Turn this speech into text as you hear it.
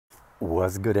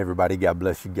What's good, everybody? God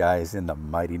bless you guys in the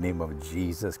mighty name of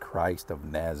Jesus Christ of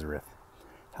Nazareth.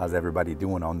 How's everybody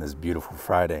doing on this beautiful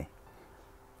Friday?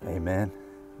 Amen.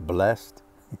 Blessed.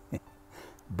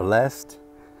 Blessed.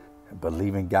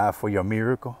 Believing God for your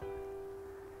miracle.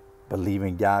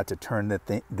 Believing God to turn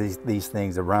these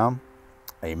things around.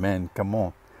 Amen. Come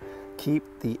on.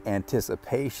 Keep the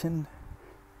anticipation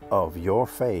of your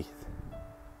faith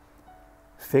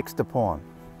fixed upon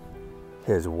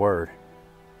His word,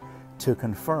 to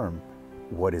confirm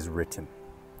what is written,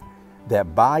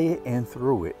 that by it and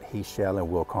through it he shall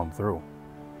and will come through.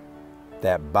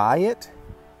 That by it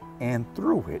and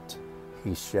through it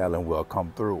he shall and will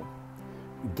come through.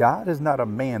 God is not a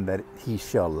man that he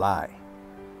shall lie,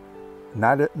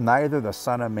 neither the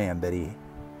Son of Man that he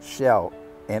shall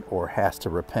and or has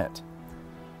to repent.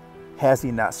 Has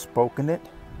he not spoken it?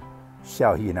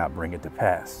 Shall he not bring it to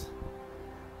pass?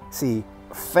 See,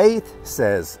 faith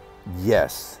says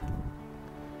yes.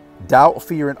 Doubt,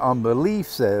 fear, and unbelief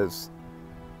says,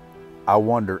 I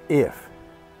wonder if.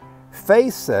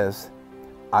 Faith says,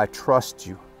 I trust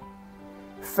you.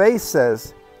 Faith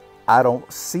says, I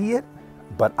don't see it,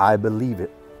 but I believe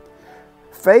it.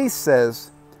 Faith says,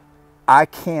 I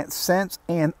can't sense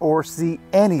and or see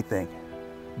anything,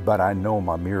 but I know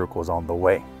my miracle is on the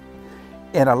way.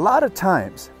 And a lot of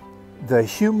times, the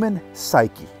human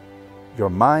psyche,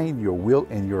 your mind, your will,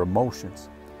 and your emotions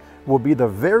will be the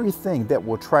very thing that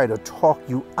will try to talk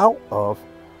you out of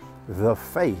the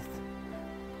faith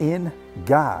in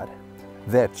God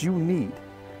that you need,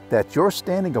 that you're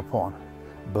standing upon,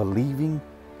 believing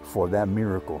for that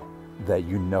miracle that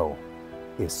you know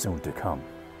is soon to come.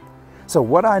 So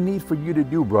what I need for you to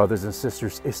do, brothers and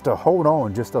sisters, is to hold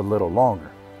on just a little longer.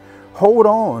 Hold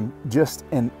on just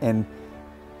and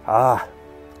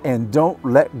don't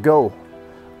let go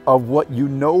of what you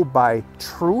know by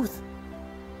truth,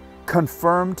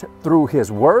 confirmed through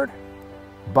His word,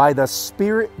 by the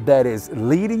Spirit that is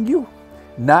leading you,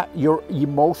 not your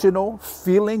emotional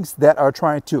feelings that are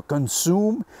trying to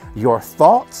consume your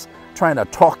thoughts, trying to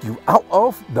talk you out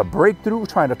of the breakthrough,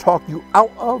 trying to talk you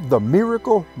out of the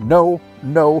miracle. No,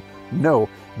 no, no.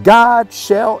 God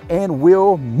shall and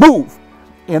will move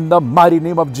in the mighty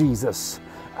name of Jesus.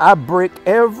 I break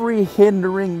every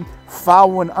hindering,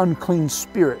 foul and unclean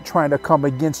spirit trying to come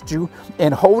against you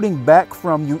and holding back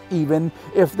from you, even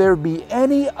if there be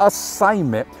any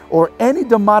assignment or any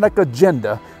demonic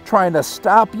agenda trying to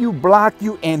stop you, block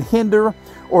you, and hinder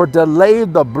or delay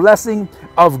the blessing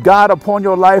of God upon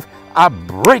your life. I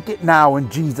break it now in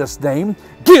Jesus' name.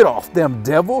 Get off them,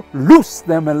 devil. Loose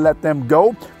them and let them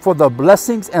go. For the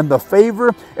blessings and the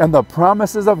favor and the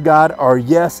promises of God are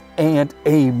yes and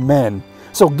amen.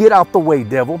 So get out the way,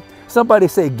 devil. Somebody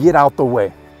say, get out the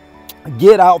way.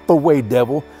 Get out the way,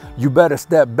 devil. You better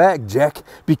step back, Jack,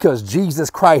 because Jesus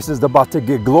Christ is about to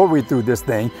get glory through this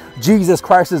thing. Jesus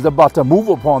Christ is about to move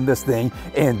upon this thing.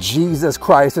 And Jesus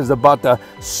Christ is about to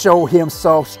show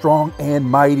himself strong and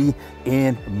mighty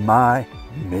in my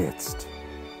midst.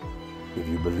 If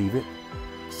you believe it,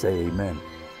 say amen.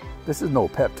 This is no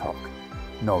pep talk.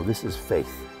 No, this is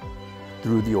faith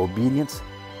through the obedience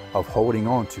of holding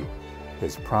on to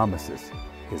His promises,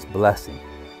 His blessing,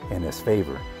 and His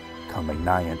favor coming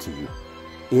nigh unto you.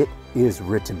 It is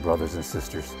written, brothers and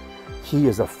sisters. He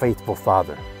is a faithful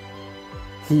Father.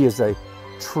 He is a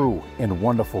true and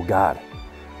wonderful God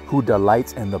who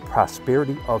delights in the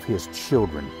prosperity of His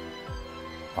children.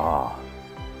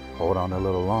 Hold on a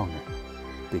little longer,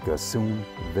 because soon,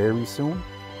 very soon,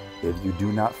 if you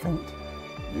do not faint,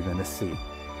 you're going to see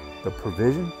the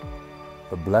provision,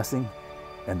 the blessing,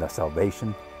 and the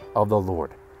salvation of the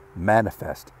Lord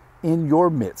manifest in your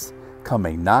midst,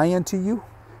 coming nigh unto you,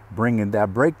 bringing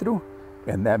that breakthrough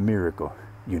and that miracle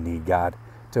you need God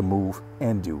to move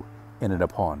and do in and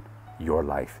upon your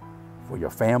life, for your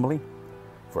family,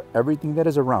 for everything that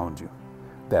is around you,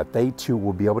 that they too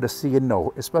will be able to see and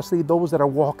know, especially those that are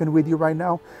walking with you right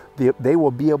now. They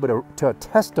will be able to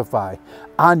testify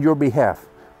on your behalf.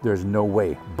 There's no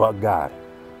way but God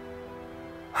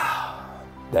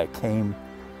that came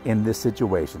in this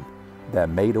situation, that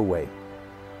made a way,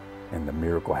 and the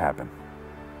miracle happened.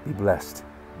 Be blessed.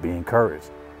 Be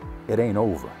encouraged. It ain't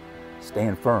over.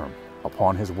 Stand firm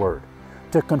upon His word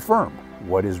to confirm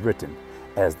what is written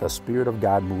as the Spirit of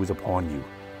God moves upon you.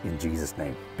 In Jesus'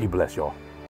 name, be blessed, y'all.